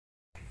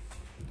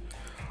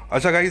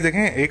अच्छा गाइस, देखें,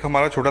 एक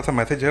हमारा छोटा सा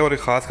मैसेज है और एक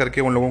ख़ास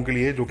करके उन लोगों के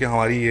लिए जो कि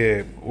हमारी ये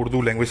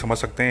उर्दू लैंग्वेज समझ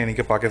सकते हैं, यानी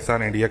कि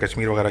पाकिस्तान, इंडिया,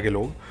 कश्मीर वगैरह के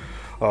लोग,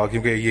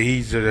 क्योंकि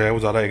यही जो है वो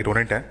ज़्यादा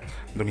इग्नोरेंट है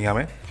दुनिया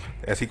में।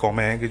 ऐसी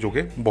कौमें हैं कि जो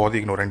कि बहुत ही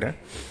इग्नोरेंट हैं।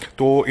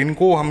 तो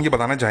इनको हम ये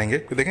बताना चाहेंगे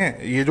कि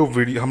देखें, ये जो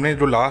वीडियो हमने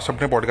जो लास्ट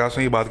अपने पॉडकास्ट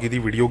में ये बात की थी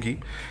वीडियो की,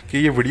 कि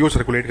ये वीडियो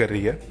सर्कुलेट कर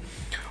रही है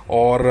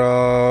और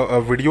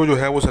वीडियो जो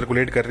है वो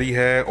सर्कुलेट कर रही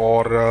है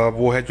और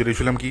वो है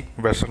जेरूशलम की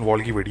वेस्टर्न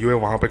वॉल की वीडियो है।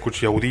 वहाँ पे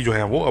कुछ यहूदी जो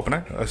हैं वो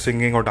अपना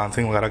सिंगिंग और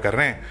डांसिंग वगैरह कर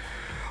रहे हैं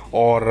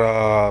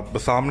और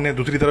सामने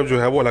दूसरी तरफ जो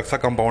है वो अलक्सा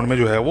कंपाउंड में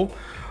जो है वो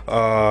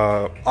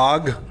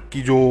आग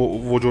की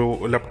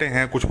जो लपटें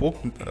हैं कुछ वो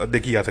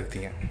देखी जा सकती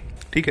हैं।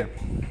 ठीक है।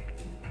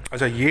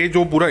 अच्छा, ये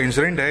जो पूरा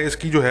इंसिडेंट है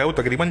इसकी जो है वो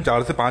तकरीबन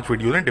 4 से 5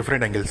 वीडियोज़ हैं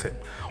डिफरेंट एंगल से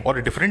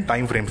और डिफरेंट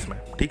टाइम फ्रेम्स में।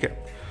 ठीक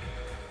है।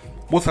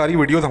 वो सारी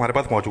वीडियोस हमारे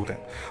पास मौजूद हैं,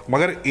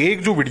 मगर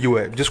एक जो वीडियो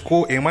है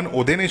जिसको एमन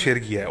ओदे ने शेयर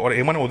किया है, और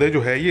एमन ओदे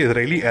जो है ये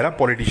इजरायली अरब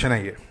पॉलिटिशियन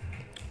है, ये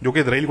जो कि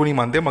इसराइल को नहीं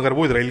मानते, मगर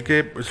वो इसराइल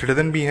के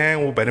सिटीजन भी हैं,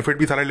 वो बेनिफिट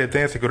भी सारे लेते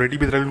हैं, सिक्योरिटी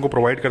भी इसराइल उनको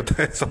प्रोवाइड करता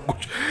है, सब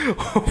कुछ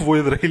वो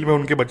इसराइल में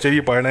उनके बच्चे भी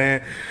पढ़ रहे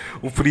हैं,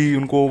 वो फ्री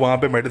उनको वहाँ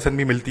पे मेडिसिन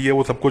भी मिलती है,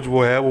 वो सब कुछ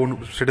वो है, वो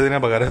सिटीजन है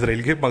वगैरह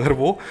इसराइल के, मगर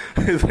वो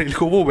इसराइल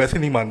को वो वैसे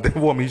नहीं मानते।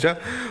 वो हमेशा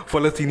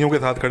फ़लस्तीनियों के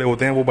साथ खड़े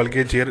होते हैं, वो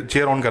बल्कि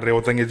चेयर ऑन कर रहे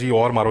होते हैं कि जी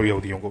और मारो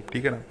यहूदियों को।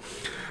 ठीक है ना।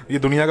 ये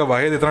दुनिया का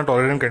वाहिद इतना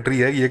टॉलरेंट कंट्री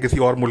है, ये किसी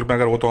और मुल्क में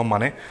अगर हो तो हम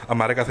माने,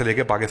 अमेरिका से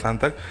लेके पाकिस्तान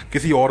तक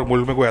किसी और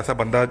मुल्क में कोई ऐसा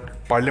बंदा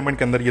पार्लियामेंट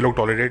के अंदर ये लोग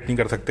टॉलरेट नहीं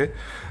कर सकते।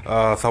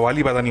 सवाल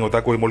ही पैदा नहीं होता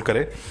कोई मुल्क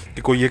करे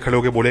कि कोई ये खड़े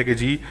होकर बोले कि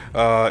जी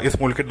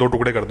इस मुल्क के 2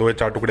 टुकड़े कर दो या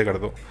 4 टुकड़े कर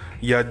दो,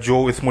 या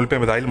जो इस मुल्क पे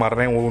मिसाइल मार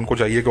रहे हैं वो उनको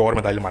चाहिए कि और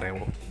मिसाइल मारें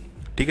वो।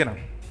 ठीक है ना।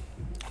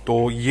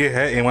 तो ये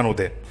है एमन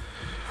उदय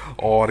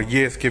और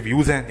ये इसके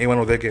व्यूज़ हैं एमन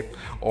उदय के।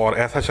 और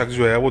ऐसा शख्स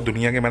जो है वो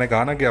दुनिया के, मैंने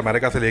कहा ना कि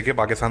अमेरिका से लेके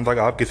पाकिस्तान तक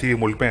आप किसी भी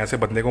मुल्क में ऐसे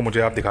बंदे को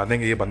मुझे आप दिखा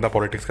देंगे, ये बंदा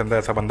पॉलिटिक्स के अंदर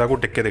ऐसा बंदा को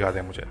टिक के दिखा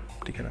दें मुझे।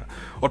 ठीक है ना।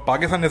 और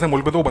पाकिस्तान जैसे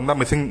मुल्क में तो वो बंदा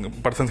मिसिंग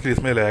पर्सन की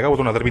लिस्ट में रहेगा, वो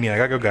तो नज़र भी नहीं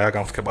आएगा कि गया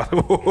कहाँ उसके बाद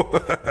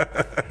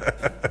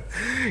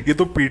ये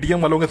तो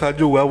पीटीएम वालों के साथ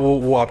जो हुआ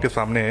वो आपके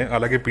सामने है।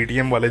 हालांकि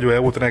पीटीएम वाले जो है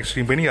वो उतना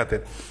एक्सट्रीम पे नहीं आते।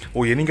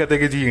 वो ये नहीं कहते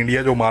कि जी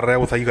इंडिया जो मार रहा है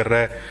वो सही कर रहा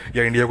है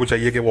या इंडिया को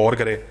चाहिए कि वो और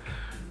करे।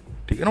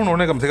 ठीक है ना।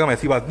 उन्होंने कम से कम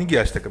ऐसी बात नहीं की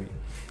आज तक कभी।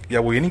 या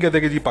वो ये नहीं कहते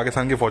कि जी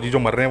पाकिस्तान के फौजी जो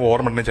मर रहे हैं वो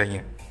और मरने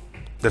चाहिए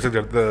जैसे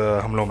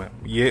हमलों में,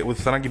 ये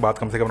उस तरह की बात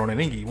कम से कम उन्होंने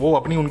नहीं की। वो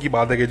अपनी उनकी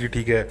बात है कि जी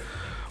ठीक है,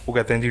 वो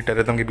कहते हैं जी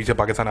टेररिज्म के पीछे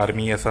पाकिस्तान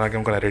आर्मी है, इस तरह के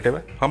उनका नैरेटिव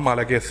है। हम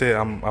हालांकि इससे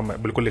हम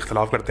बिल्कुल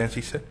इख्तलाफ करते हैं इस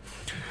चीज़ से।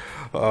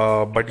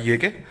 बट ये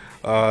कि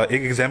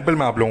एक एग्जांपल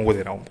मैं आप लोगों को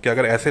दे रहा हूँ कि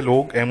अगर ऐसे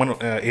लोग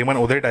एमन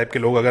उदय टाइप के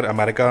लोग अगर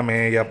अमेरिका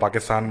में या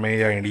पाकिस्तान में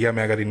या इंडिया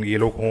में अगर ये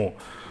लोग हों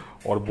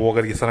और वो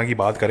अगर इस तरह की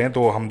बात करें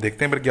तो हम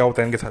देखते हैं फिर क्या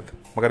होता है इनके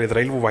साथ। मगर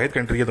इसराइल वो वाहिद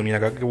कंट्री है दुनिया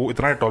का कि वो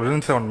इतना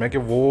टॉलरेंस है उनमें कि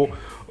वो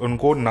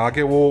उनको ना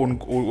कि वो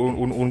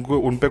उनको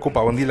उन पे कोई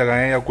पाबंदी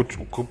लगाएं या कुछ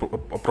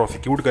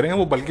प्रोसिक्यूट करें,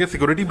 वो बल्कि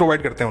सिक्योरिटी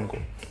प्रोवाइड करते हैं उनको।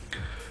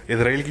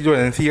 इसराइल की जो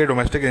एजेंसी है,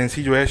 डोमेस्टिक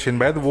एजेंसी जो है शिन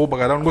बैत, वो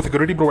बकायदा उनको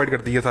सिक्योरिटी प्रोवाइड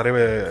करती है। सारे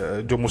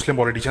जो मुस्लिम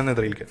पॉलिटिशियन हैं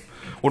इसराइल के,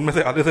 उनमें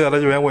से आधे से ज़्यादा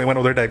जो है वो एमन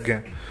उदय टाइप के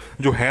हैं,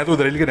 जो हैं तो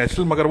इसराइल के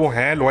नेशनल, मगर वो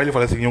हैं लॉयल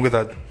फ़लस्तीनियों के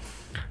साथ।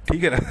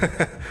 ठीक है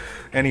ना।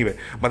 एनीवे,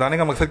 बताने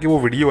का मकसद कि वो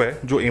वीडियो है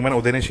जो एमन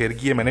उदय ने शेयर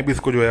की है, मैंने भी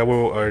इसको जो है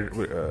वो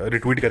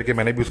रिट्वीट करके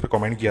मैंने भी उस पर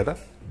कमेंट किया था,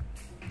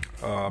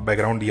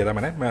 बैकग्राउंड दिया था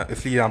मैं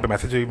इसलिए यहाँ पे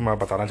मैसेज भी मैं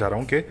बताना चाह रहा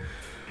हूँ कि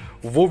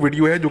वो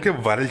वीडियो है जो कि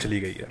वायरल चली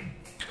गई है।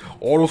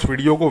 और उस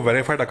वीडियो को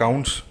वेरीफाइड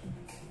अकाउंट्स,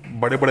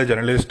 बड़े बड़े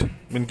जर्नलिस्ट,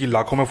 इनकी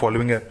लाखों में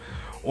फॉलोइंग है,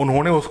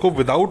 उन्होंने उसको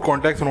विदाउट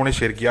कॉन्टेक्स्ट उन्होंने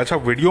शेयर किया। अच्छा,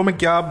 वीडियो में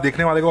क्या, आप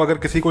देखने वाले को अगर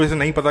किसी को जैसे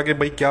नहीं पता कि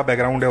भाई क्या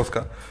बैकग्राउंड है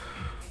उसका,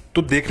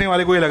 तो देखने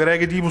वाले को ये लग रहा है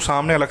कि जी वो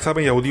सामने अलक्सा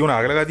में यहूदियों ने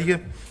आग लगा दी है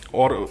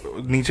और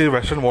नीचे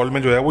वेस्टर्न वॉल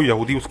में जो है वो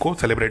यहूदी उसको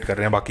सेलिब्रेट कर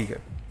रहे हैं बाकी के।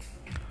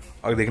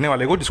 अगर देखने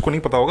वाले को, जिसको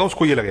नहीं पता होगा,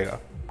 उसको ये लगेगा।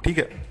 ठीक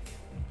है।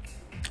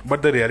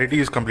 But the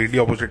reality is completely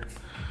opposite.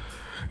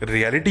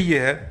 Reality ये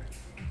है,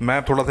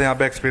 मैं थोड़ा सा यहाँ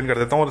पे एक्सप्लेन कर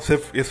देता हूँ, और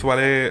सिर्फ इस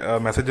वाले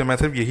मैसेज में मैं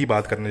सिर्फ यही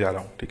बात करने जा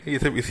रहा हूँ। ठीक है। ये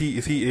सिर्फ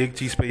इसी एक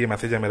चीज़ पे ये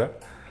मैसेज है मेरा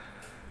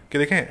कि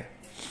देखें,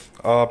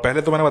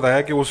 पहले तो मैंने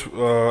बताया कि उस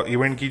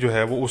इवेंट की जो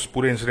है वो उस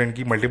पूरे इंसिडेंट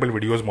की मल्टीपल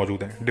वीडियोस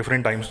मौजूद हैं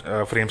डिफरेंट टाइम्स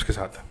फ्रेम्स के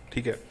साथ।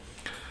 ठीक है।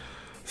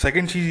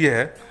 सेकंड चीज़ ये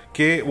है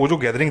कि वो जो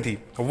गैदरिंग थी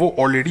वो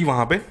ऑलरेडी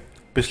वहाँ पे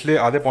पिछले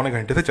आधे पौने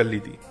घंटे से चल रही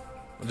थी।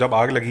 जब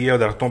आग लगी है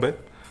दरख्तों पे,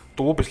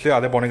 तो वो पिछले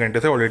आधे पौने घंटे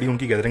से ऑलरेडी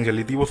उनकी गैदरिंग चल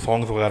रही थी। वो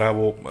सॉन्ग्स वगैरह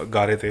वो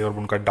गा रहे थे और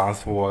उनका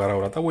डांस वो वगैरह हो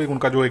रहा था। वो एक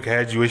उनका जो एक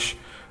है ज्यूइश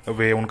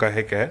वे उनका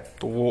है,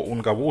 तो वो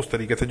उनका वो उस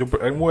तरीके से जो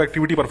वो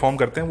एक्टिविटी परफॉर्म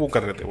करते हैं वो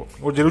कर रहे थे।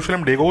 वो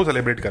जेरूशलम डे को वो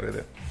सेलिब्रेट कर रहे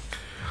थे।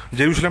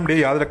 जेरूशलम डे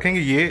याद रखेंगे,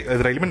 ये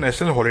इजराइल में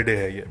नेशनल हॉलीडे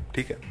है ये।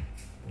 ठीक है।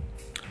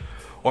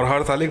 और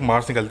हर साल एक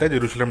मार्च निकलता है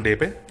जेरूशलम डे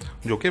पे,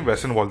 जो कि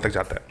वेस्टर्न वॉल तक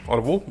जाता है, और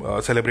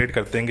वो सेलिब्रेट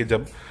करते हैं कि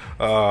जब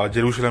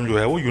जेरूशलम जो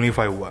है वो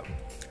यूनिफाई हुआ।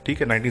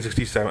 ठीक है।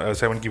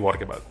 1967 की वॉर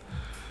के बाद।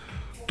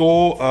 तो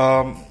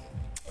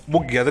वो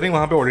गैदरिंग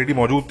वहाँ पे ऑलरेडी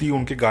मौजूद थी,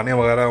 उनके गाने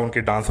वगैरह,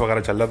 उनके डांस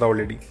वगैरह चल रहा था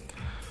ऑलरेडी।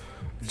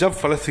 जब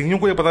फ़लस्तीनियों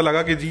को ये पता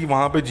लगा कि जी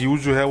वहाँ पे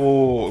ज्यूज़ जो है वो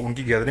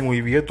उनकी गैदरिंग हुई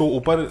हुई है, तो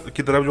ऊपर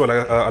की तरफ जो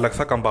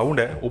अलक्सा कंपाउंड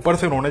है, ऊपर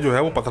से उन्होंने जो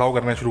है वो पथराव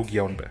करना शुरू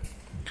किया उन पर।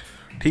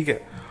 ठीक है।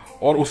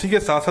 और उसी के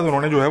साथ साथ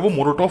उन्होंने जो है वो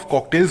मोलोटोव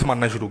कॉकटेल्स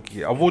मारना शुरू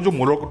किए। अब वो जो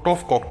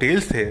मोलोटोव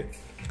कॉकटेल्स थे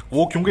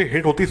वो क्योंकि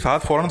हिट होती साथ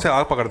फ़ौरन से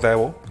आग पकड़ता है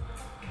वो,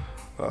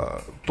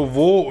 तो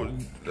वो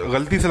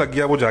गलती से लग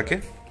गया वो जाके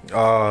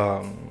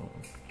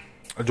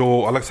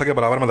जो अलेक्सा के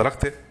बराबर में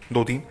दरख्त थे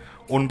 2-3,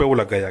 उन पे वो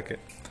लग गया जाके।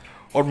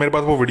 और मेरे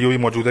पास वो वीडियो भी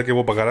मौजूद है कि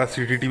वो बकायदा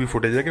CCTV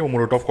फुटेज है कि वो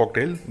मोलोटोव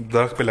कॉकटेल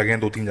दरख्त पे लगे हैं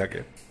 2-3 जाके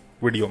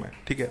वीडियो में,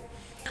 ठीक है।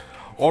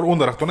 और उन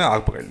दरख्तों ने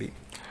आग पकड़ ली।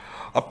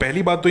 अब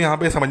पहली बात तो यहाँ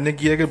पे समझने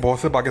की है कि बहुत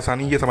से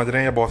पाकिस्तानी ये समझ रहे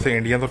हैं या बहुत से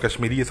इंडियंस और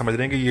कश्मीरी ये समझ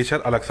रहे हैं कि ये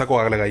शायद अलेक्सा को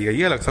आग लगाई गई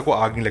है। अलेक्सा को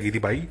आग नहीं लगी थी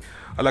भाई,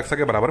 अलेक्सा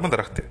के बराबर में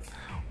दरख्त थे,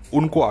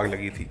 उनको आग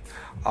लगी थी।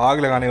 आग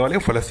लगाने वाले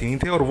फ़लस्तीनी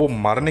थे और वो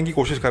मारने की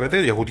कोशिश कर रहे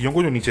थे यहूदियों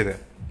को जो नीचे थे,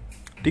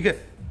 ठीक है।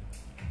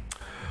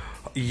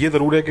 ये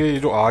ज़रूर है कि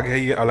जो आग है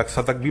ये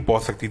अलेक्सा तक भी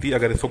पहुंच सकती थी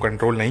अगर इसको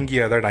कंट्रोल नहीं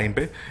किया था टाइम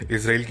पे।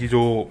 इसराइल की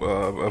जो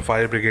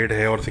फायर ब्रिगेड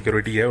है और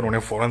सिक्योरिटी है उन्होंने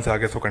फ़ौरन से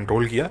आगे इसको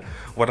कंट्रोल किया,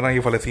 वरना ये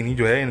फ़लस्तीनी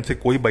जो है इनसे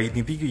कोई बात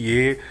नहीं थी कि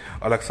ये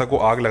अलेक्सा को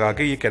आग लगा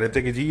के ये कह रहे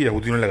थे कि जी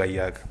यहूदियों ने लगाई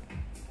आग।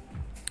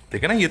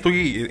 ठीक है ना,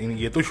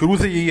 ये तो शुरू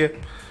से यही है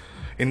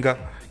इनका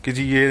कि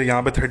जी ये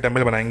यहाँ पे थर्ड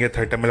टेम्पल बनाएंगे,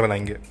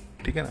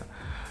 ठीक है ना।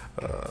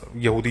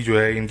 यहूदी जो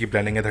है इनकी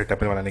प्लानिंग है थर्ड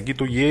टेम्पल बनाने की,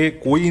 तो ये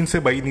कोई इनसे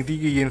बाई नहीं थी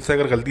कि ये इनसे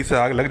अगर गलती से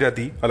आग लग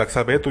जाती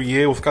अलेक्सा पे तो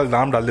ये उसका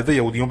इल्ज़ाम डाल देते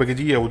यहूदियों पे कि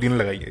जी यहूदियों ने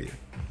लगाई है ये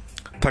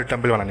थर्ड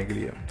टेम्पल बनाने के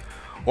लिए।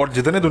 और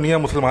जितने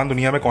मुसलमान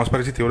दुनिया में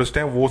कॉन्स्पिरेसी थ्योरिस्ट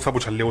हैं वो सब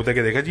उछल्ले होते हैं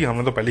कि देखा जी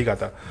हमने तो पहले ही कहा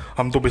था,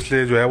 हम तो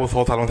पिछले जो है वो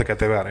 100 सालों से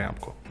कहते हुए आ रहे हैं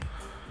आपको,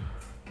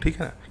 ठीक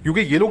है ना।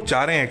 क्योंकि ये लोग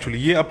चाह रहे हैं एक्चुअली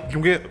ये, अब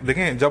क्योंकि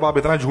देखें जब आप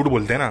इतना झूठ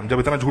बोलते हैं ना, जब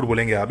इतना झूठ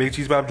बोलेंगे आप एक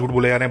चीज़ पे आप झूठ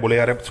बोले जा रहे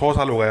हैं 100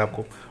 साल हो गए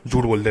आपको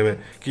झूठ बोलते हुए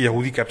कि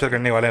यहूदी कैप्चर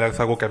करने वाले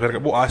अलेक्सा को कैप्चर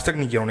वो आज तक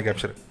नहीं किया उन्होंने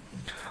कैप्चर,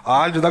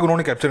 आज तक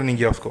उन्होंने कैप्चर नहीं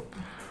किया उसको,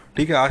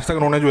 ठीक है। आज तक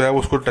उन्होंने जो है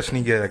उसको टच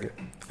नहीं किया जाके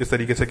इस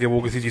तरीके से कि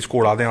वो किसी चीज़ को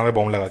उड़ा दें हमें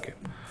बॉम्ब लगा के।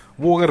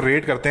 वो अगर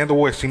रेड करते हैं तो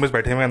वो एक्सट्रीमिस्ट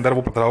बैठे हुए अंदर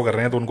वो पथराव कर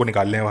रहे हैं तो उनको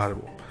निकाल लें बाहर।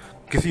 वो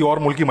किसी और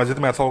मुल्क की मस्जिद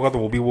में ऐसा होगा तो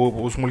वो भी वो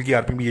उस मुल्क की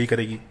आर्मी भी यही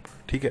करेगी,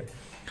 ठीक है।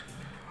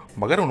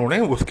 मगर उन्होंने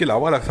उसके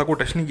अलावा अलेक्सा को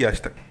टच नहीं किया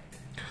आज तक।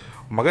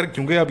 मगर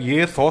क्योंकि अब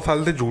ये 100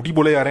 साल से झूठी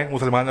बोले जा रहे हैं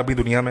मुसलमान अपनी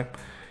दुनिया में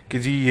कि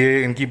जी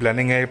ये इनकी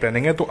प्लानिंग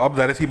है, तो अब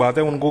ज़ाहिर सी बात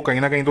है उनको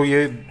कहीं ना कहीं तो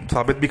ये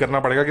साबित भी करना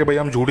पड़ेगा कि भाई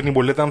हम झूठ नहीं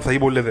बोल रहे थे, हम सही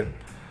बोल रहे थे।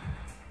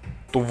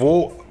 तो वो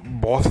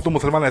बहुत से तो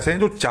मुसलमान ऐसे हैं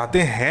जो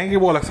चाहते हैं कि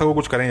वो अलेक्सा को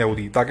कुछ करें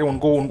यहूदी, ताकि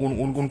उनको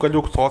उनका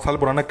जो 100 साल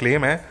पुराना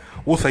क्लेम है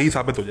वो सही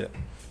साबित हो जाए।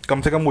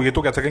 कम से कम वो ये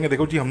तो कह सकेंगे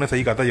देखो जी हमने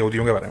सही कहा था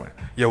यहूदियों के बारे में,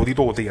 यहूदी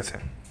तो होते ही ऐसे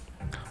हैं।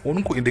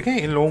 उनको देखें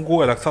इन लोगों को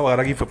अलेक्सा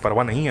वगैरह की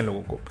परवाह नहीं है इन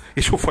लोगों को,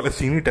 ये जो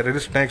फ़लस्तीनी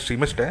टेररिस्ट हैं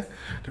एक्सट्रीमिस्ट हैं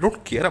they don't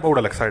care about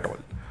Alexa at all,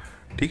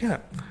 ठीक है ना।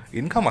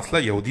 इनका मसला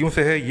यहूदियों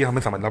से है, ये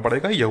हमें समझना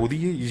पड़ेगा। यहूदी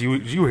ये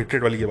जीव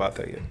हेट्रेड वाली ये बात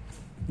है, ये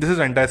this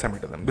is anti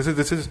Semitism,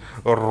 this is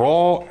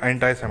raw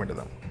anti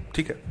Semitism,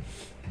 ठीक है।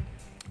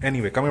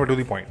 Anyway coming to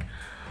the point,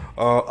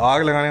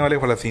 आग लगाने वाले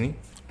फ़लस्तीनी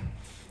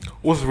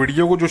उस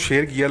वीडियो को जो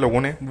शेयर किया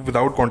लोगों ने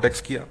विदाउट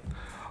कॉन्टेक्स्ट किया,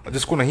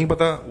 जिसको नहीं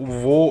पता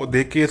वो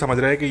देख के समझ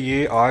रहा है कि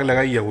ये आग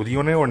लगाई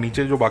यहूदियों ने और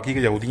नीचे जो बाकी के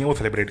यहूदी हैं वो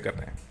सेलिब्रेट कर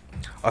रहे हैं।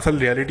 असल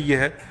रियलिटी ये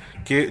है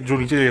कि जो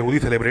नीचे यहूदी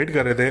सेलिब्रेट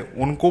कर रहे थे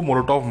उनको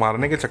मोलोटोव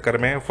मारने के चक्कर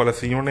में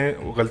फ़लस्तीनियों ने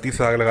गलती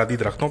से आग लगा दी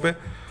दरख्तों पे,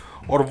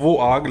 और वो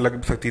आग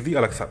लग सकती थी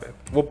अलेक्सा पे,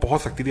 वो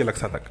पहुंच सकती थी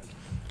अलेक्सा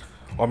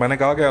तक। और मैंने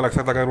कहा कि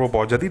अलेक्सा तक अगर वो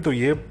पहुंच जाती तो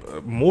ये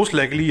मोस्ट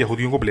लाइकली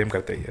यहूदियों को ब्लेम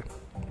करते ही है,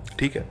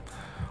 ठीक है।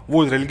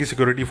 वो इसराइल की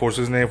सिक्योरिटी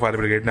फोर्सेज ने, फायर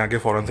ब्रिगेड ने आके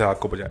फ़ौरन से आग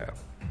को बुझाया,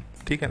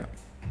 ठीक है ना।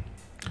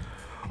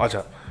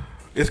 अच्छा,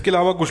 इसके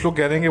अलावा कुछ लोग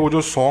कह रहे हैं कि वो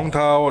जो सॉन्ग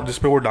था और जिस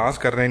पे वो डांस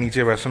कर रहे हैं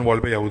नीचे वेस्टर्न वॉल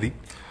पे यहूदी,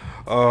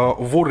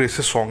 वो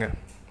रेसिस्ट सॉन्ग है।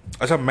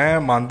 अच्छा, मैं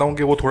मानता हूँ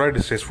कि वो थोड़ा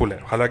डिस्ट्रेसफुल है,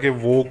 हालांकि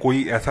वो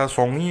कोई ऐसा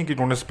सॉन्ग नहीं है कि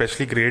उन्होंने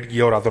स्पेशली क्रिएट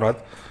किया और रातों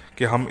रात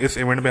कि हम इस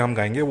इवेंट में हम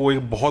गाएंगे। वो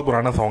एक बहुत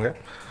पुराना सॉन्ग है,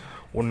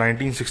 वो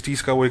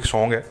 1960s का वो एक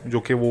सॉन्ग है जो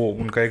कि वो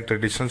उनका एक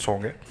ट्रेडिशनल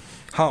सॉन्ग है।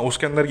 हाँ,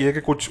 उसके अंदर ये है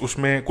कि कुछ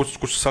उसमें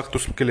कुछ सख्त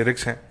उसके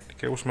लिरिक्स हैं,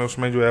 ठीक है।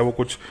 उसमें जो है वो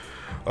कुछ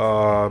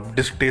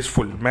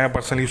डिस्टेस्टफुल, मैं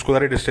पर्सनली उसको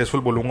ज़्यादा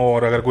डिस्टेस्टफुल बोलूँगा,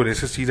 और अगर कोई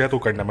रेसिस्ट चीज़ है तो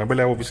कंडेमेबल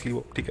है ओबियसली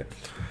वो, ठीक है।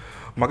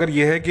 मगर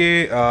ये है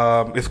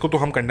कि इसको तो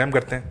हम कंडेम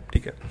करते हैं,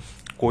 ठीक है,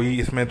 कोई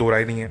इसमें दो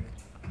राय नहीं है।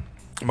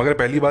 मगर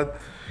पहली बात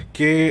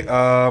कि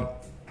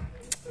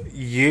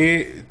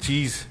ये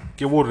चीज़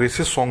कि वो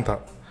रेसिस्ट सॉन्ग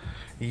था,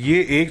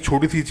 ये एक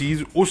छोटी सी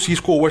चीज़ उस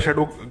चीज़ को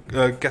ओवरशैडो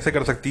कैसे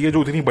कर सकती है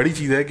जो इतनी बड़ी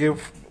चीज़ है कि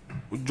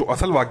जो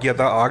असल वाक़या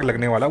था आग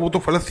लगने वाला वो तो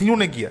फ़लस्तीनियों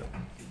ने किया।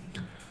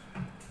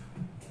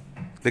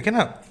 देखिए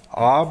ना,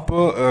 आप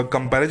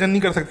कंपैरिजन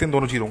नहीं कर सकते इन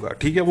दोनों चीज़ों का,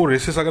 ठीक है। वो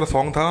रेसिस्ट अगर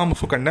सॉन्ग था हम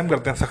उसको कंडेम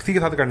करते हैं, सख्ती के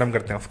साथ कंडेम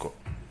करते हैं उसको,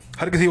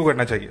 हर किसी को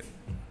करना चाहिए।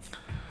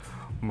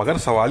 मगर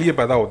सवाल ये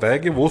पैदा होता है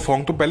कि वो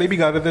सॉन्ग तो पहले भी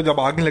गा रहे थे जब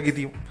आग नहीं लगी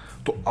थी,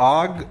 तो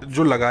आग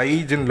जो लगाई,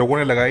 जिन लोगों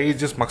ने लगाई,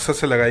 जिस मकसद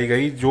से लगाई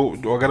गई,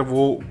 जो अगर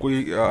वो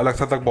कोई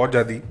अलेक्सा तक पहुंच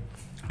जाती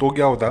तो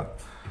क्या होता।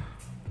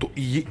 तो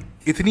ये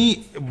इतनी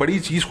बड़ी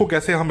चीज़ को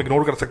कैसे हम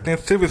इग्नोर कर सकते हैं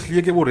सिर्फ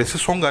इसलिए कि वो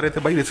रेसिस्ट सॉन्ग गा रहे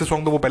थे। भाई रेसिस्ट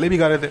सॉन्ग तो वो पहले भी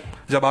गा रहे थे,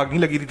 जब आग नहीं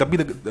लगी थी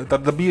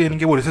तब भी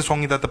इनके वो रेसिस्ट सॉन्ग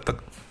नहीं था तब तक।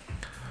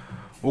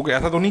 वो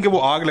ऐसा तो नहीं कि वो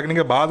आग लगने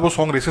के बाद वो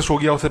सॉन्ग रेसिस्ट हो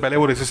गया, उससे पहले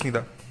वो रेसिस्ट नहीं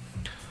था।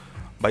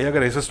 भाई अगर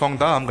रेसिस्ट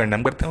सॉन्ग था हम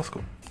कंडेम करते हैं उसको,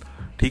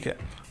 ठीक है।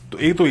 तो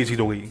एक तो ये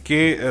चीज़ हो गई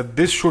कि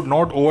this should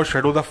not over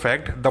shadow the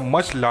fact, the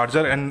much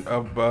larger and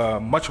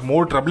much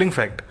more troubling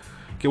fact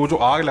कि वो जो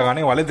आग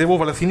लगाने वाले थे वो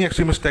फ़लस्तीनी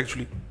एक्सट्रीमिस्ट थे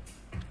एक्चुअली,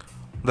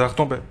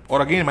 दरख्तों पे।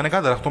 और अगेन मैंने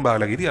कहा दरख्तों पे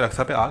आग लगी थी,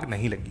 अलेक्सा पे आग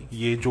नहीं लगी।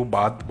 ये जो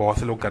बात बहुत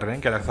से लोग कर रहे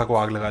हैं कि अलेक्सा को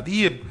आग लगा दी,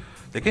 ये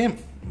देखें,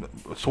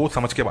 सोच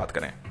समझ के बात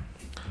करें,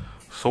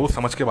 सोच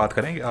समझ के बात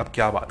करें कि आप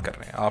क्या बात कर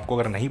रहे हैं। आपको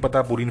अगर नहीं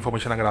पता, पूरी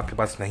इन्फॉर्मेशन अगर आपके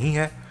पास नहीं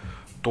है,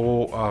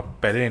 तो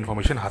पहले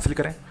इन्फॉर्मेशन हासिल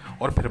करें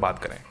और फिर बात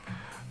करें।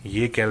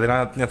 ये कह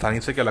देना इतनी आसानी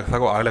से कि अलेक्सा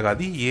को आग लगा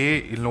दी, ये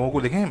इन लोगों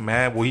को देखें,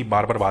 मैं वही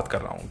बार बार बात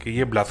कर रहा हूँ कि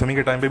ये ब्लास्फेमी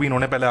के टाइम पे भी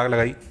इन्होंने पहले आग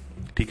लगाई,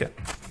 ठीक है।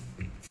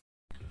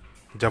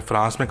 जब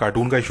फ्रांस में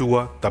कार्टून का इशू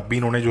हुआ तब भी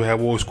इन्होंने जो है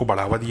वो उसको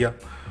बढ़ावा दिया,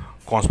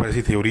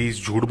 कॉन्स्पिरेसी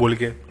थ्योरीज झूठ बोल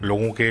के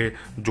लोगों के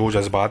जो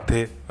जज्बात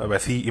थे,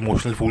 वैसे ही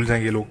इमोशनल फूल्स हैं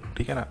ये लोग,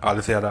 ठीक है ना,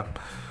 आधे से ज़्यादा।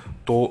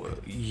 तो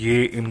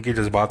ये इनके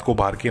जज्बात को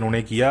बाहर के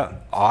इन्होंने किया।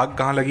 आग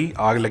कहाँ लगी?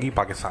 आग लगी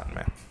पाकिस्तान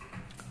में,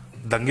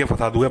 दंगे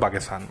फसाद हुए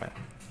पाकिस्तान में,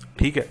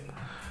 ठीक है।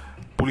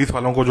 पुलिस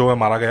वालों को जो है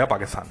मारा गया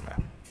पाकिस्तान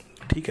में,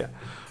 ठीक है।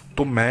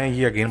 तो मैं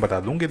ये अगेन बता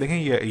दूं कि देखें,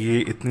 ये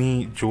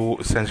इतनी जो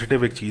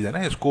सेंसिटिव एक चीज़ है ना,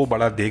 इसको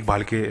बड़ा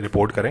देखभाल के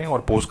रिपोर्ट करें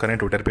और पोस्ट करें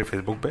ट्विटर पे,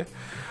 फेसबुक पे।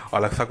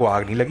 अलेक्सा को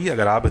आग नहीं लगी।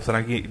 अगर आप इस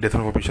तरह की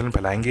डिसइंफॉर्मेशन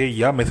फैलाएंगे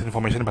या मिस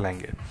इन्फॉर्मेशन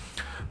फैलाएंगे,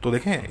 तो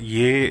देखें,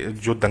 ये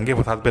जो दंगे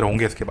फसाद पे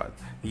होंगे इसके बाद,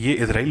 ये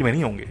इसराइल में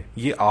नहीं होंगे,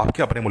 ये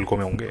आपके अपने मुल्कों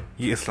में होंगे।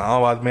 ये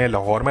इस्लामाबाद में,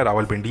 लाहौर में,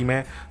 रावलपिंडी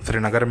में,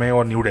 श्रीनगर में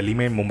और न्यू दिल्ली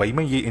में, मुंबई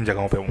में, ये इन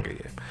जगहों पे होंगे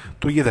ये।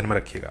 तो ये ध्यान में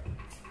रखिएगा,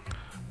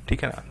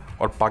 ठीक है ना।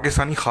 और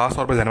पाकिस्तानी खास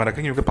तौर पर ध्यान में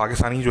रखें, क्योंकि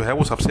पाकिस्तानी जो है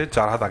वो सबसे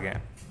चार हाथ आगे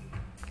हैं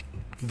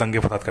दंगे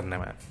फसाद करने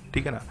में,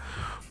 ठीक है ना।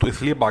 तो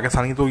इसलिए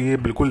पाकिस्तानी तो ये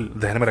बिल्कुल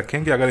ध्यान में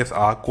रखें कि अगर इस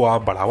आग को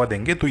आप बढ़ावा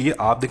देंगे तो ये,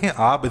 आप देखें,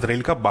 आप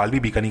इसराइल का बाल भी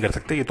बीका नहीं कर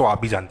सकते, ये तो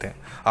आप भी जानते हैं।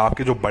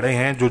 आपके जो बड़े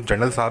हैं, जो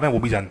जनरल साहब हैं, वो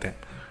भी जानते हैं,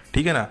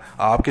 ठीक है ना।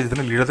 आपके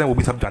जितने लीडर्स हैं वो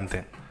भी सब जानते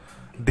हैं।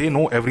 They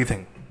know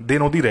everything, they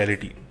know the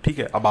reality, ठीक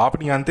है। अब आप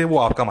नहीं जानते, वो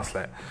आपका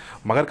मसला है,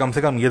 मगर कम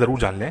से कम ये ज़रूर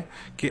जान लें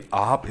कि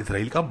आप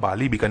इसराइल का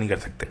बाल ही बीका नहीं कर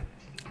सकते,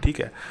 ठीक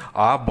है।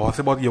 आप बहुत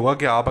से बहुत ये होगा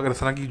कि आप अगर इस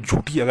तरह की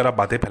झूठी अगर आप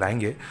बातें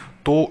फैलाएंगे,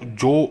 तो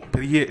जो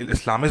फिर ये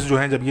इस्लामिस्ट जो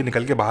हैं, जब ये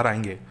निकल के बाहर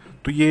आएंगे,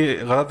 तो ये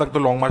गलत तक तो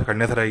लॉन्ग मार्च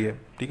करने से रहिए,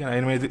 ठीक है ना।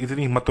 इनमें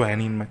इतनी हिम्मत तो है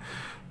नहीं इनमें।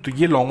 तो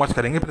ये लॉन्ग मार्च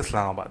करेंगे फिर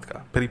इस्लामाबाद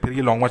का, फिर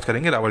ये लॉन्ग मार्च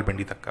करेंगे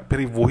रावलपिंडी तक का,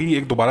 फिर वही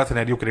एक दोबारा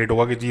सिनेरियो क्रिएट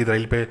होगा कि जी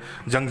इसराइल पे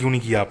जंग क्यों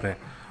नहीं किया आपने,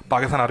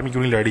 पाकिस्तान आर्मी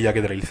क्यों नहीं लड़ी जाके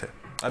इसराइल से।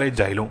 अरे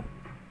जाहिलों,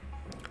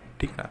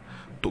 ठीक है ना।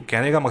 तो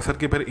कहने का मकसद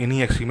कि फिर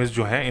इन्हीं एक्सट्रीमिस्ट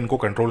जो हैं, इनको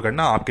कंट्रोल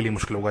करना आपके लिए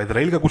मुश्किल होगा।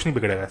 इसराइल का कुछ नहीं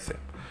बिगड़ेगा इससे।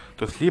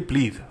 तो इसलिए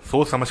प्लीज़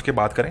सोच समझ के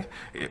बात करें।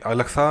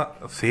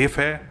 अलेक्सा सेफ़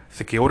है,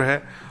 सिक्योर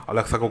है,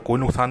 अलेक्सा को कोई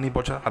नुकसान नहीं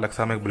पहुंचा,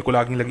 अलेक्सा में बिल्कुल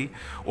आग नहीं लगी।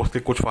 उसके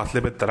कुछ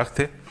फासले पे दरख्त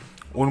थे,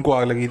 उनको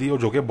आग लगी थी, और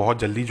जो कि बहुत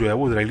जल्दी जो है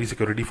वो इजरायली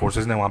सिक्योरिटी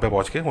फोर्सेज ने वहाँ पे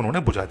पहुँच के उन्होंने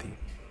बुझा दी,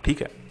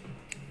 ठीक है।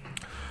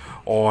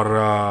 और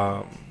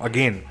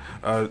अगेन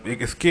एक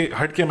इसके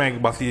हट के मैं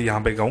एक बात ये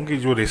यहाँ पे कहूँ कि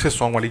जो रेसिस्ट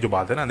सॉन्ग वाली जो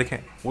बात है ना, देखें,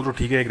 वो तो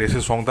ठीक है, एक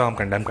रेसिस्ट सॉन्ग था, हम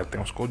कंडेम करते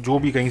हैं उसको, जो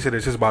भी कहीं से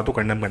रेसिस्ट बात हो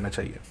कंडेम करना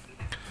चाहिए।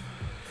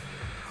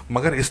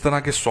 मगर इस तरह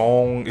के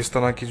सॉन्ग, इस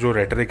तरह की जो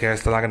रेटरिक है,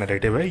 इस तरह का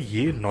नैरेटिव है,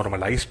 ये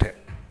नॉर्मलाइज्ड है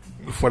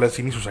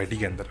फ़लस्तीनी सोसाइटी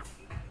के अंदर,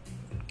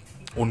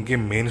 उनके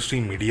मेन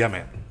स्ट्रीम मीडिया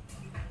में,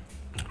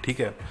 ठीक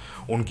है,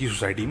 उनकी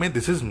सोसाइटी में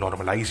दिस इज़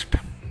नॉर्मलाइज्ड।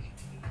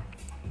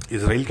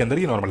 इसराइल के अंदर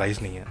ये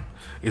नॉर्मलाइज नहीं है।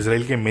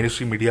 इसराइल के मेन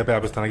स्ट्रीम मीडिया पे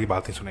आप इस तरह की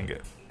बात नहीं सुनेंगे।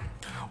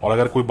 और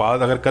अगर कोई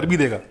बात अगर कर भी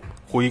देगा,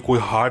 कोई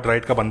हार्ड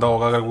राइट का बंदा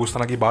होगा, अगर उस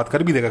तरह की बात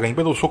कर भी देगा कहीं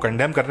पे, तो उसको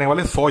कंडेम करने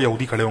वाले 100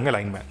 यहूदी खड़े होंगे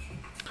लाइन में,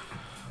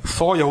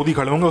 100 यहूदी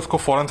खड़े होंगे उसको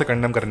फ़ौरन से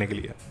कंडेम करने के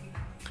लिए,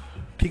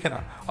 ठीक है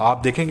ना। आप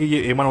देखेंगे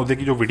ये एमन उदे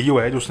की जो वीडियो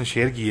है जो उसने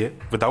शेयर की है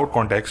विदाउट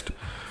कॉन्टेक्स्ट,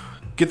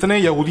 कितने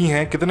यहूदी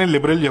हैं, कितने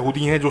लिबरल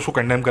यहूदी हैं जो उसको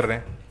कंडेम कर रहे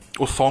हैं,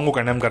 उस सॉन्ग को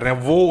कंडेम कर रहे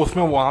हैं। वो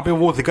उसमें वहाँ पे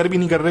वो जिक्र भी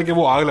नहीं कर रहे कि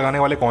वो आग लगाने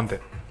वाले कौन थे,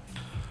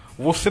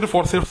 वो सिर्फ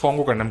और सिर्फ सॉन्ग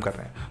को कंडेम कर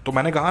रहे हैं। तो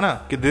मैंने कहा ना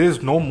कि there is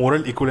no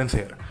moral equivalence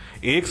here.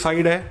 एक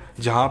साइड है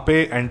जहाँ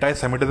पे anti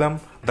semitism,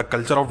 the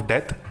culture of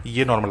death,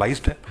 ये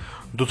नॉर्मलाइज्ड है।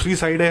 दूसरी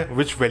साइड है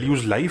विच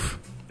वैल्यूज लाइफ,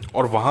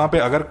 और वहाँ पे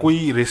अगर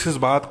कोई रेसिस्ट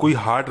बात, कोई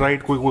हार्ड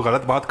राइट, कोई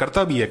गलत बात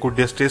करता भी है, कोई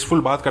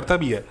डिस्टेस्टफुल बात करता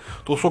भी है,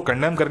 तो उसको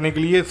कंडेम करने के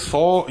लिए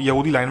 100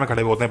 यहूदी लाइन में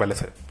खड़े होते हैं पहले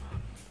से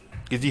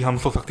कि जी हम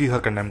तो सख्ती से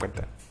कंडेम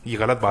करते हैं, ये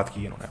गलत बात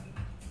की इन्होंने,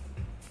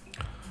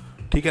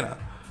 ठीक है ना।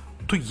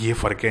 तो ये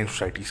फ़र्क है इन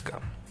सोसाइटीज़ का।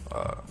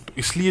 तो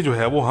इसलिए जो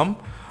है वो हम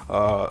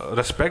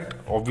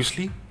रिस्पेक्ट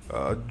ऑब्वियसली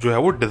जो है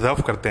वो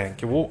डिज़र्व करते हैं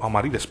कि वो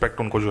हमारी रिस्पेक्ट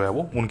उनको जो है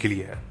वो उनके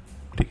लिए है,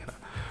 ठीक है ना।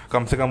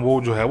 कम से कम वो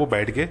जो है वो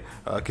बैठ के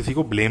किसी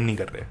को ब्लेम नहीं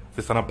कर रहे,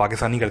 जिस तरह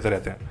पाकिस्तानी करते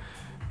रहते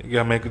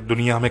हैं कि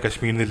दुनिया हमें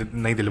कश्मीर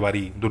नहीं दिलवा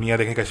रही, दुनिया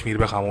देखें कश्मीर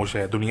पे खामोश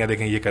है, दुनिया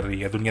देखें ये कर रही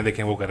है, दुनिया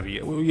देखें वो कर रही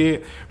है, वो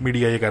ये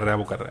मीडिया ये कर रहा है,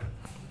 वो कर रहा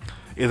है।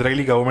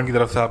 इजरायली गवर्नमेंट की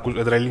तरफ से आप कुछ,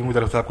 इजरायली की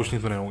तरफ से आप कुछ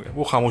नहीं सुने होंगे,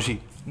 वो खामोशी,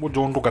 वो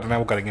जो उनको करना है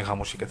वो करेंगे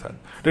खामोशी के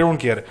साथ। दे डोंट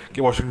केयर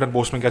कि वॉशिंगटन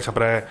पोस्ट में क्या छप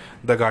रहा है,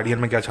 द गार्डियन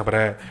में क्या छप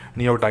रहा है,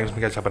 न्यूयॉर्क टाइम्स में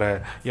क्या छप रहा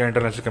है, या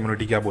इंटरनेशनल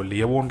कम्युनिटी क्या बोल रही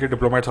है। वो उनके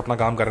डिप्लोमेट्स अपना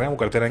काम कर रहे हैं, वो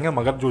करते रहेंगे।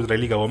 मगर जो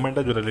इजरायली गवर्नमेंट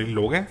है, जो इजरायली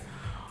लोग हैं,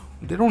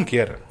 दे डोंट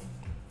केयर।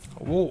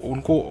 वो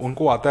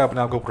उनको आता है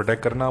अपने आप को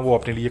प्रोटेक्ट करना, वो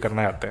अपने लिए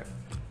करना चाहते हैं,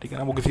 ठीक है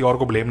ना। वो किसी और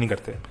को ब्लेम नहीं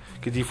करते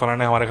कि जी फलाना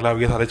ने हमारे खिलाफ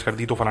ये साजिश कर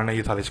दी, तो फलाना ने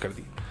ये साजिश कर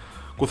दी।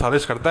 कोई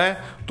साजिश करता है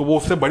तो वो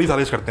उससे बड़ी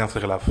साजिश करते हैं उसके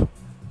खिलाफ,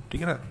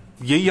 ठीक है ना।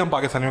 यही हम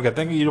पाकिस्तानियों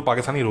कहते हैं कि ये जो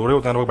पाकिस्तानी रो रहे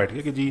होते हैं लोग बैठ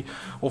के कि जी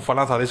वो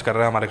फला साजिश कर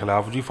रहा है हमारे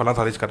खिलाफ, जी फला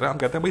साजिश कर रहा है। हम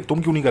कहते हैं भाई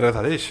तुम क्यों नहीं कर रहे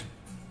साजिश,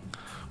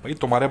 भाई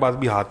तुम्हारे पास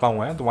भी हाथ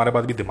पाँव है, तुम्हारे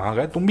पास भी दिमाग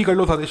है, तुम भी कर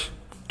लो साजिश।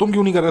 तुम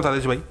क्यों नहीं कर रहे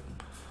साजिश भाई?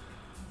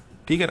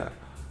 ठीक है ना?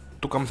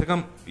 तो कम से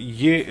कम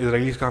ये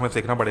इसराइलीज का हमें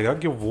सीखना पड़ेगा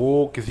कि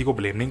वो किसी को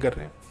ब्लेम नहीं कर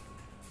रहे हैं।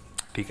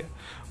 ठीक है,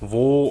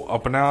 वो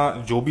अपना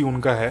जो भी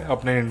उनका है,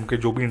 अपने उनके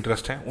जो भी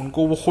इंटरेस्ट हैं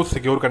उनको वो खुद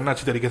सिक्योर करना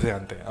अच्छी तरीके से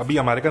जानते हैं। अभी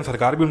अमेरिकन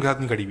सरकार भी उनके साथ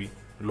नहीं खड़ी हुई।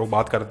 लोग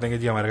बात करते हैं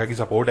कि जी अमेरिका की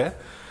सपोर्ट है,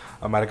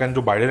 अमेरिकन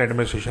जो बाइडेन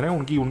एडमिनिस्ट्रेशन है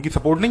उनकी उनकी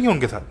सपोर्ट नहीं है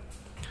उनके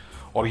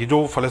साथ। और ये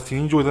जो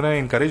फ़लस्तीनी जो इतना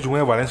इनकरेज हुए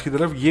हैं वायलेंस की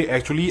तरफ, ये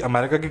एक्चुअली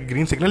अमेरिका के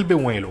ग्रीन सिग्नल पे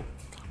हुए हैं ये लोग।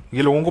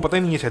 ये लोगों को पता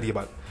ही नहीं है शायद ये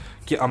बात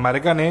कि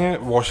अमेरिका ने,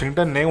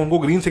 वॉशिंगटन ने उनको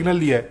ग्रीन सिग्नल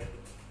दिया है।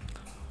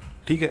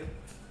 ठीक है,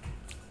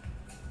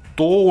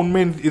 तो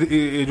उनमें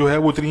जो है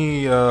वो इतनी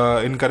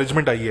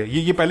इनकरेजमेंट आई है।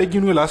 ये पहले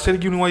क्यों नहीं हुआ, लास्ट ईयर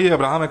क्यों नहीं हुआ? ये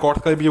अब्राहम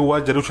अकॉर्ड्स का भी हुआ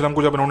जेरूशलम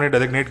को जब उन्होंने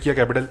डेजिग्नेट किया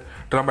कैपिटल,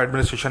 ट्रम्प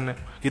एडमिनिस्ट्रेशन ने,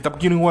 ये तब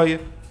क्यों नहीं हुआ? ये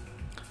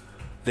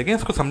देखें,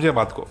 इसको समझें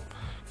बात को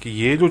कि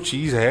ये जो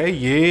चीज़ है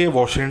ये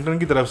वॉशिंगटन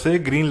की तरफ से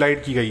ग्रीन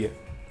लाइट की गई है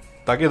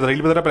ताकि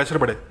इसराइल पर ज़रा प्रेशर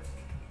बढ़े।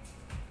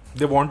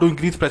 They want to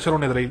increase pressure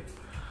on Israel.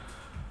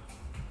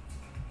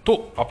 तो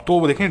अब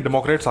तो देखें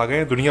डेमोक्रेट्स आ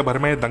गए, दुनिया भर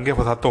में दंगे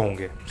फसाद तो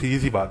होंगे, सीधी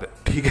सी बात है।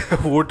 ठीक है,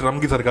 वो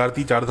ट्रम्प की सरकार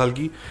थी 4 साल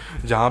की,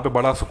 जहाँ पे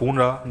बड़ा सुकून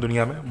रहा,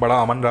 दुनिया में बड़ा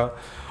अमन रहा,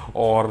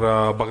 और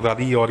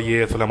बगदादी और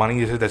ये सुलेमानी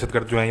जैसे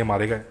दहशतगर्द जो हैं ये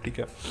मारे गए। ठीक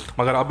है,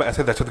 मगर अब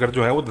ऐसे दहशतगर्द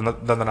जो है वो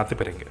दंदनाते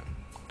फिरेंगे।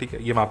 ठीक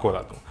है, ये मैं आपको बता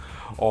दूँ।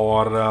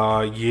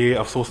 और ये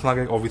अफसोसनाक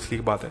एक ऑब्वियसली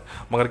बात है,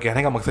 मगर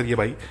कहने का मकसद ये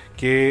भाई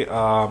कि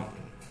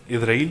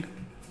इसराइल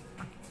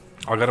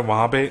अगर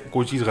वहाँ पे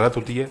कोई चीज़ गलत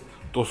होती है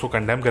तो उसको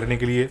कंडेम करने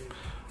के लिए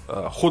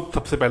ख़ुद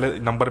सबसे पहले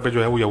नंबर पे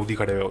जो है वो यहूदी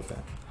खड़े हुए होते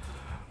हैं।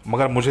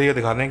 मगर मुझे ये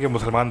दिखा दें कि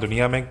मुसलमान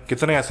दुनिया में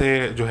कितने ऐसे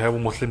जो है वो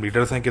मुस्लिम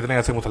लीडर्स हैं, कितने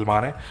ऐसे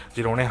मुसलमान हैं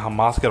जिन्होंने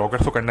हमास के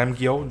रॉकेट्स को कंडेम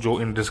किया हो, जो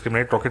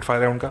इनडिस्क्रिमिनेट रॉकेट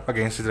फायर है उनका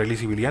अगेंस्ट इसराइली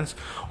सिविलियंस,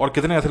 और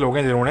कितने ऐसे लोग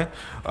हैं जिन्होंने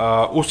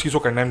उस चीज़ को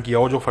कंडेम किया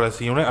हो जो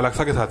फ़लस्तीनियों ने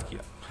अल-अक्सा के साथ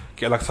किया,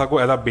 कि अल-अक्सा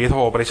को as a base of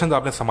operation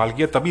आपने इस्तेमाल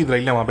किया, तभी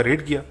इसराइल ने वहाँ पर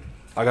रेड किया।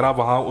 अगर आप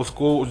वहाँ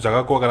उसको, उस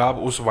जगह को अगर आप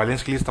उस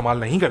वायलेंस के लिए इस्तेमाल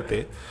नहीं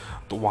करते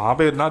तो वहाँ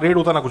पर ना रेड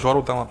होता ना कुछ और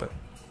होता वहाँ पर।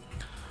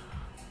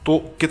 तो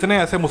कितने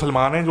ऐसे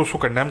मुसलमान हैं जो उसको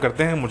कंडेम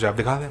करते हैं, मुझे आप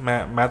दिखा दें।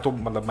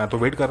 मैं तो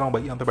वेट कर रहा हूँ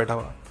भाई यहाँ पे बैठा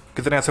हुआ।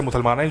 कितने ऐसे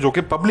मुसलमान हैं जो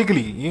कि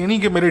पब्लिकली, ये नहीं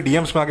कि मेरे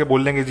डीएम्स में आके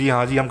बोल देंगे जी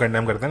हाँ जी हम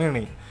कंडेम करते हैं,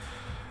 नहीं।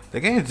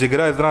 देखें,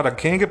 जिगरा इतना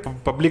रखें कि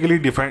पब्लिकली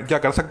डिफेंड क्या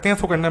कर सकते हैं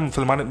इसको कंडेम।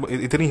 मुसलमान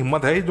इतनी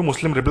हिम्मत है, जो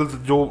मुस्लिम रिबल्स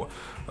जो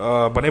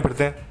बने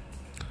फिरते हैं,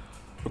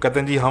 तो कहते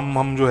हैं जी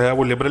हम जो है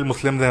वो लिबरल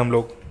मुस्लिम्स हैं हम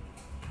लोग,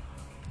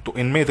 तो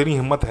इनमें इतनी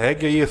हिम्मत है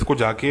कि ये इसको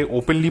जाके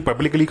ओपनली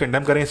पब्लिकली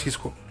कंडेम करें इस चीज़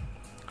को?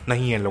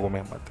 नहीं है इन लोगों में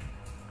हिम्मत।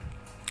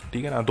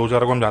 ठीक है ना,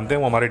 2-4 को हम जानते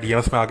हैं, वो हमारे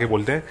डीएम्स में आके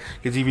बोलते हैं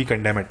कि जी वी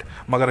कंडेम इट,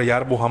 मगर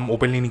यार वो हम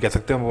ओपनली नहीं कह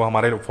सकते, वो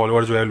हमारे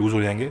फॉलोअर जो है लूज़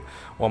हो जाएंगे,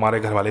 वो हमारे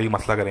घर वाले भी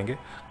मसला करेंगे,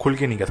 खुल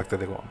के नहीं कह सकते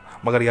देखो हम,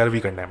 मगर यार वी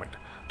कंडेम इट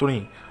तो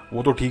नहीं।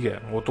 वो तो ठीक है,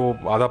 वो तो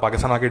आधा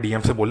पाकिस्तान आके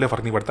डीएम से बोल ले,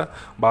 फ़र्क नहीं पड़ता।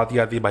 बात ये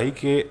आती है भाई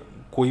कि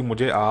कोई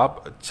मुझे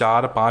आप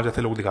 4-5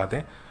 ऐसे लोग दिखाते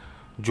हैं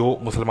जो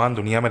मुसलमान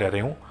दुनिया में रह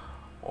रहे हों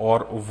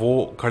और वो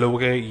खड़े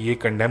होकर ये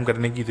कंडेम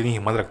करने की इतनी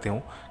हिम्मत रखते हो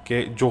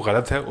कि जो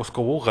गलत है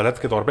उसको वो गलत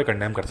के तौर पे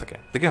कंडेम कर सकें।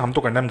 देखिए, हम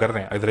तो कंडेम कर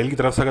रहे हैं, इसराइल की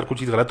तरफ से अगर कुछ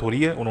चीज़ गलत हो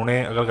रही है,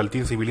 उन्होंने अगर गलती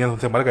से सिविलियन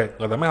उनसे मर गए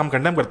गदर में, हम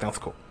कंडेम करते हैं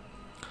उसको।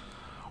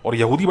 और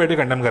यहूदी बैठे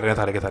कंडेम कर रहे हैं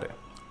सारे के सारे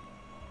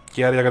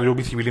कि यार अगर जो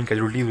भी सिविलियन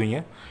कैजुअलिटीज़ हुई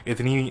हैं,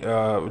 इतनी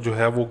जो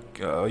है वो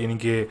यानी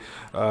कि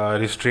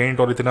रिस्ट्रेंट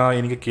और इतना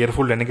यानी कि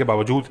केयरफुल रहने के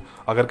बावजूद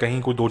अगर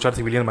कहीं कोई 2-4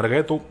 सिविलियन मर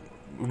गए तो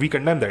वी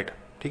कंडेम दैट।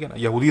 ठीक है ना,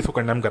 यहूदी इसको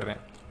कंडेम कर रहे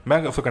हैं,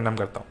 मैं उसको कंडेम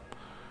करता हूँ।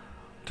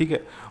 ठीक है,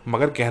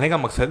 मगर कहने का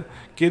मकसद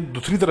कि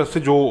दूसरी तरफ से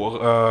जो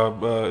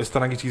इस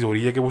तरह की चीज़ हो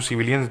रही है कि वो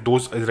सिविलियन, 2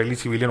 इजरायली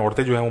सिविलियन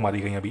औरतें जो हैं वो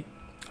मारी गई अभी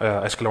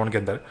एश्केलॉन के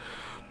अंदर।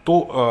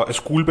 तो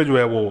स्कूल पे जो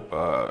है वो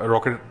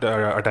रॉकेट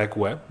अटैक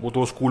हुआ है, वो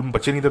तो स्कूल में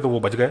बच्चे नहीं थे तो वो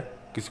बच गए,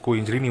 किसी को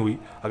इंजरी नहीं हुई।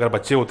 अगर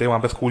बच्चे होते वहाँ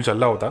पे स्कूल चल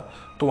रहा होता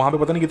तो वहाँ पे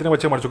पता नहीं कितने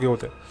बच्चे मर चुके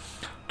होते।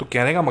 तो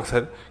कहने का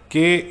मकसद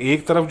कि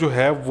एक तरफ जो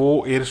है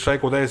वो एयर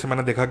स्ट्राइक होता है, जैसे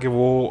मैंने देखा कि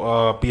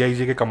वो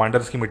PIJ के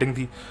कमांडर्स की मीटिंग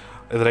थी,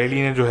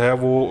 इसराइली ने जो है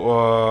वो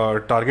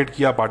टारगेट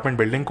किया अपार्टमेंट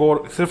बिल्डिंग को,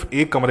 और सिर्फ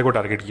एक कमरे को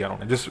टारगेट किया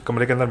उन्होंने, जिस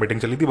कमरे के अंदर मीटिंग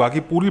चली थी, बाकी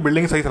पूरी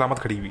बिल्डिंग सही सलामत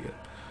खड़ी हुई है।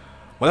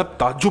 मतलब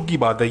ताज्जुब की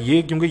बात है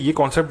ये, क्योंकि ये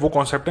कॉन्सेप्ट वो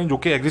कॉन्सेप्ट हैं जो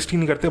कि एग्जिस्ट ही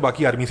नहीं करते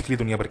बाकी आर्मीज़ के लिए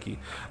दुनिया भर की।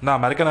 ना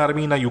अमेरिकन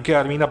आर्मी, ना UK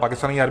आर्मी, ना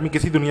पाकिस्तानी आर्मी,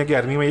 किसी दुनिया की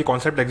आर्मी में ये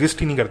कॉन्सेप्ट एग्जिस्ट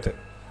ही नहीं करते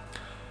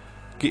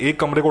कि एक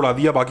कमरे को उड़ा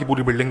दिया, बाकी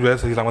पूरी बिल्डिंग जो है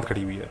सही सलामत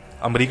खड़ी हुई है।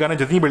 अमेरिका ने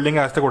जितनी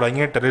बिल्डिंगें आज तक उड़ाई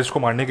हैं टेररिस्ट को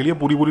मारने के लिए,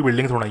 पूरी पूरी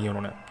बिल्डिंग्स उड़ाई हैं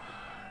उन्होंने।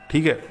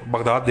 ठीक है,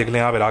 बगदाद देख लें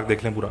आप, इराक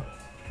देख लें पूरा।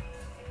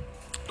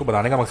 तो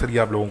बताने का मकसद ये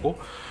आप लोगों को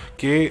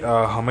कि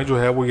हमें जो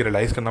है वो ये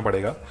रियलाइज़ करना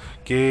पड़ेगा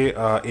कि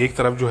एक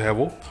तरफ जो है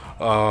वो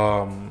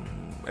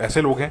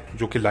ऐसे लोग हैं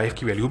जो कि लाइफ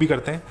की वैल्यू भी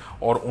करते हैं,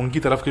 और उनकी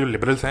तरफ के जो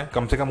लिबरल्स हैं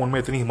कम से कम उनमें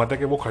इतनी हिम्मत है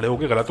कि वो खड़े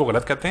होकर गलत को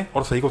गलत कहते हैं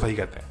और सही को सही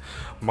कहते हैं।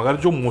 मगर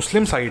जो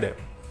मुस्लिम साइड है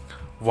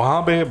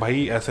वहाँ पे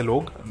भाई ऐसे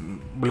लोग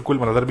बिल्कुल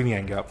नज़र भी नहीं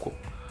आएंगे आपको।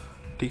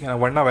 ठीक है ना,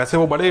 वरना वैसे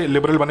वो बड़े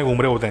लिबरल बने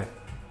घूम रहे होते हैं,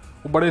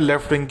 वो बड़े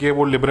लेफ्ट विंग के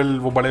वो लिबरल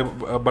वो बड़े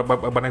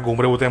बने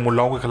घूम रहे होते हैं,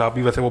 मुल्लाओं के खिलाफ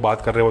भी वैसे वो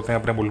बात कर रहे होते हैं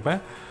अपने मुल्क में।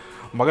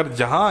 मगर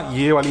जहाँ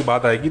ये वाली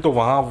बात आएगी तो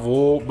वहाँ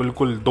वो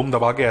बिल्कुल दुम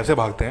दबा के ऐसे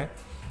भागते हैं,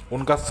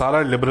 उनका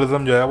सारा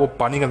लिबरलिज्म जो है वो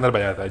पानी के अंदर बह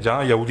जाता है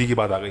जहाँ यहूदी की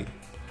बात आ गई।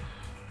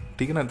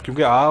 ठीक है ना,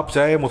 क्योंकि आप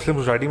चाहे मुस्लिम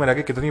सोसाइटी में रह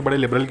के कितनी बड़े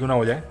लिबरल क्यों ना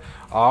हो जाए,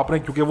 आपने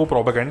क्योंकि वो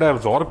प्रोपेगेंडा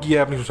एब्जॉर्ब किया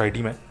है अपनी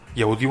सोसाइटी में,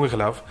 यहूदियों के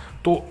खिलाफ,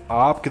 तो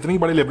आप कितनी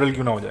बड़े लिबरल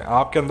क्यों ना हो जाए,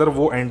 आपके अंदर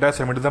वो एंटी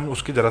सेमिटिज्म,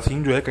 उसके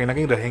जरासीम जो है कहीं ना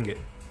कहीं रहेंगे।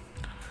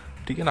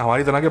 ठीक है ना,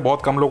 हमारी तरह के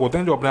बहुत कम लोग होते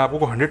हैं जो अपने आप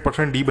को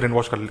 100% डीप ब्रेन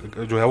वॉश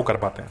कर जो है वो कर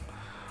पाते हैं,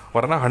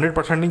 वरना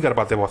 100% नहीं कर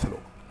पाते बहुत से लोग,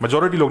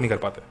 मेजोरिटी लोग नहीं कर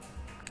पाते।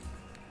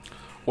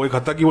 वो एक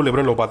हद तक ही वो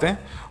लिबरल हो पाते हैं,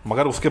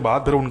 मगर उसके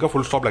बाद फिर उनका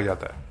फुल स्टॉप लग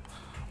जाता है।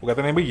 वो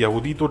कहते हैं भाई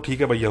यहूदी तो ठीक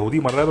है, भाई यहूदी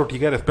मर रहा है तो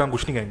ठीक है, इस पर हम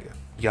कुछ नहीं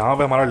कहेंगे। यहाँ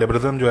पे हमारा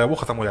लिबरलिज्म जो है वो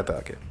खत्म हो जाता है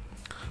आके।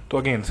 तो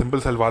अगेन सिंपल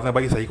सा अल्फाज में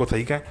भाई सही को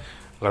सही कहें,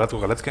 गलत को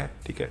गलत कहें।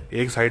 ठीक है,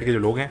 एक साइड के जो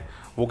लोग हैं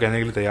वो कहने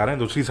के लिए तैयार हैं,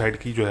 दूसरी साइड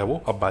की जो है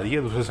वो अब बारी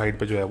है, दूसरी साइड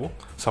पे जो है वो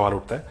सवाल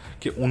उठता है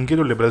कि उनके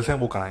जो लिबरल्स हैं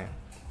वो कहाँ हैं,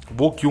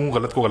 वो क्यों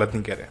गलत को गलत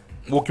नहीं कह रहे,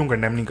 वो क्यों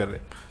कंडेम नहीं कर रहे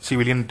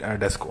सिविलियन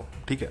डेस्क को।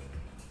 ठीक है,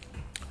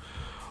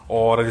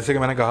 और जैसे कि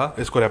मैंने कहा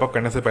इसको रैप अप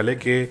करने से पहले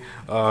कि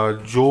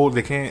जो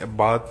देखें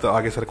बात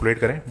आगे सर्कुलेट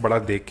करें बड़ा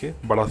देख के,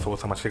 बड़ा सोच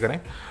समझ के करें,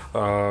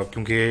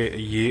 क्योंकि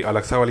ये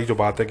अलक्सा वाली जो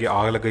बात है कि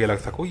आग लग गई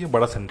अलक्सा को, ये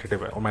बड़ा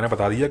सेंसिटिव है। और मैंने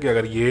बता दिया कि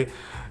अगर ये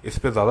इस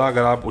पर ज़्यादा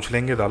अगर आप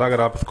उछलेंगे, ज़्यादा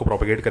अगर आप इसको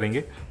प्रोपेगेट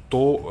करेंगे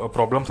तो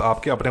प्रॉब्लम्स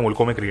आपके अपने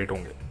मुल्कों में क्रिएट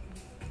होंगे।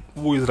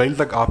 वो इसराइल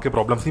तक आपके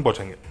प्रॉब्लम्स नहीं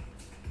पहुँचेंगे,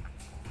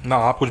 ना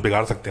आप कुछ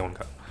बिगाड़ सकते हैं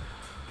उनका।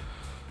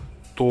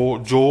 तो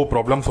जो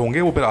प्रॉब्लम्स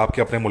होंगे वो फिर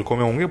आपके अपने मुल्कों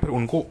में होंगे, फिर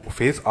उनको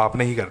फेस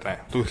आपने ही करना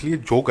है। तो इसलिए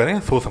जो करें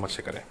सोच समझ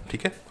से करें।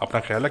 ठीक है, अपना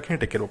ख्याल रखें,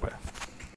 टेक केयर, बाय।